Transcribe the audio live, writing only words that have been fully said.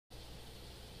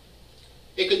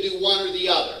it could do one or the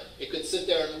other. It could sit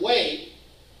there and wait.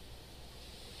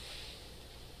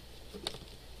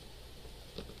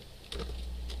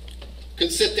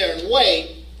 Could sit there and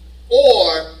wait,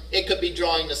 or it could be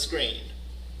drawing the screen.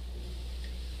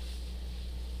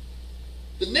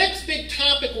 The next big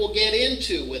topic we'll get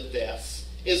into with this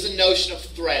is the notion of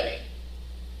threading.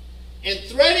 And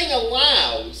threading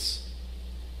allows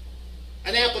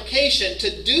an application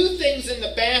to do things in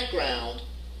the background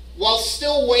while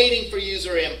still waiting for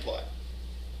user input.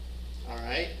 All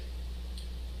right?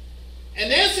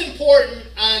 And that's important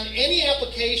on any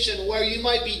application where you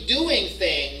might be doing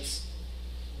things,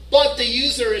 but the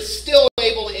user is still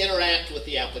able to interact with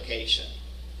the application.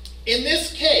 In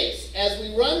this case, as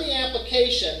we run the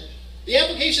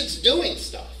application's doing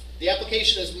stuff. The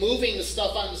application is moving the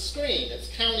stuff on the screen.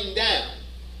 It's counting down.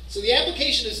 So the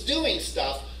application is doing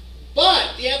stuff,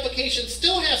 but the application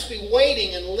still has to be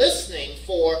waiting and listening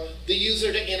for the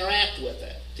user to interact with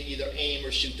it, to either aim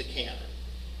or shoot the cannon.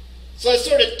 So it's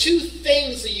sort of two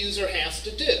things the user has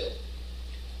to do.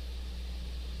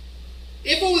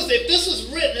 If this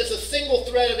was written as a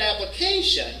single-threaded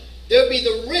application, there would be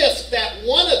the risk that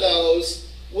one of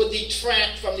those would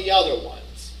detract from the other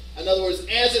ones. In other words,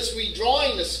 as it's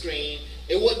redrawing the screen,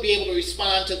 it wouldn't be able to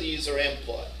respond to the user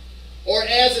input. Or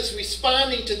as it's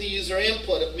responding to the user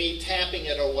input of me tapping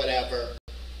it or whatever,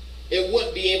 it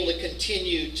wouldn't be able to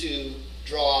continue to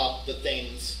draw the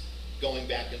things going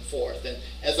back and forth. And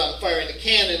as I'm firing the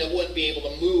cannon, it wouldn't be able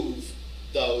to move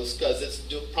those because it's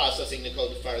processing the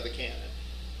code to fire the cannon.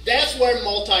 That's where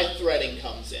multi-threading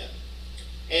comes in.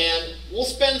 And we'll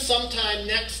spend some time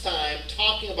next time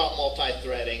talking about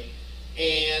multi-threading,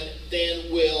 and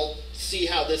then we'll see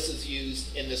how this is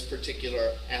used in this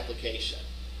particular application.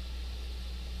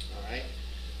 All right.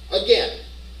 Again,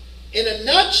 in a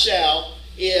nutshell,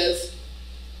 is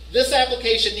this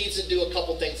application needs to do a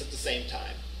couple things at the same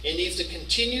time. It needs to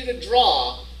continue to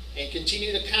draw and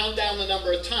continue to count down the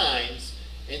number of times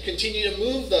and continue to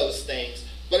move those things,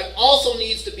 but it also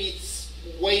needs to be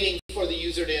waiting for the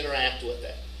user to interact with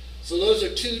it. So those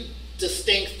are two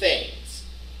distinct things.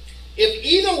 If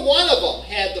either one of them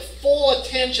had the full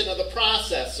attention of the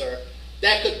processor,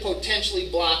 that could potentially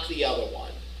block the other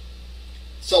one.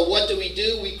 So what do?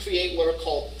 We create what are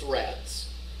called threads.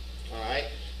 All right?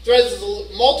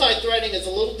 Multi-threading is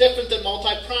a little different than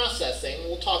multi-processing.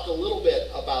 We'll talk a little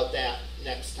bit about that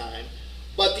next time.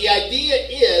 But the idea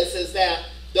is that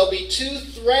there'll be two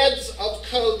threads of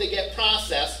code that get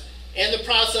processed, and the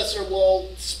processor will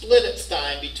split its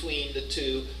time between the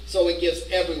two, so it gives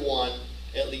everyone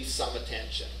at least some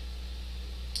attention.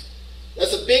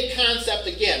 That's a big concept,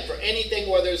 again, for anything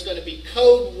where there's going to be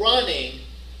code running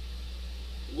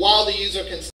while the user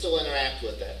can still interact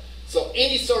with it. So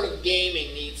any sort of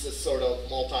gaming needs this sort of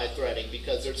multi-threading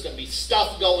because there's going to be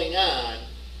stuff going on.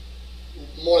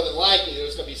 More than likely,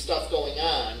 there's going to be stuff going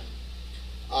on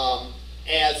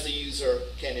as the user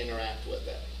can interact with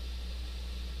it.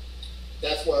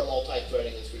 That's where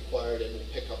multi-threading is required, and we'll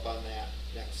pick up on that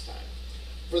next time.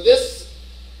 For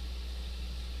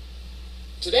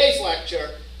today's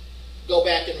lecture, go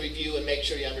back and review and make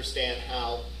sure you understand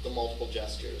how the multiple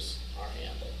gestures are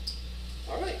handled.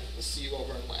 All right, we'll see you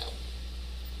over in lab.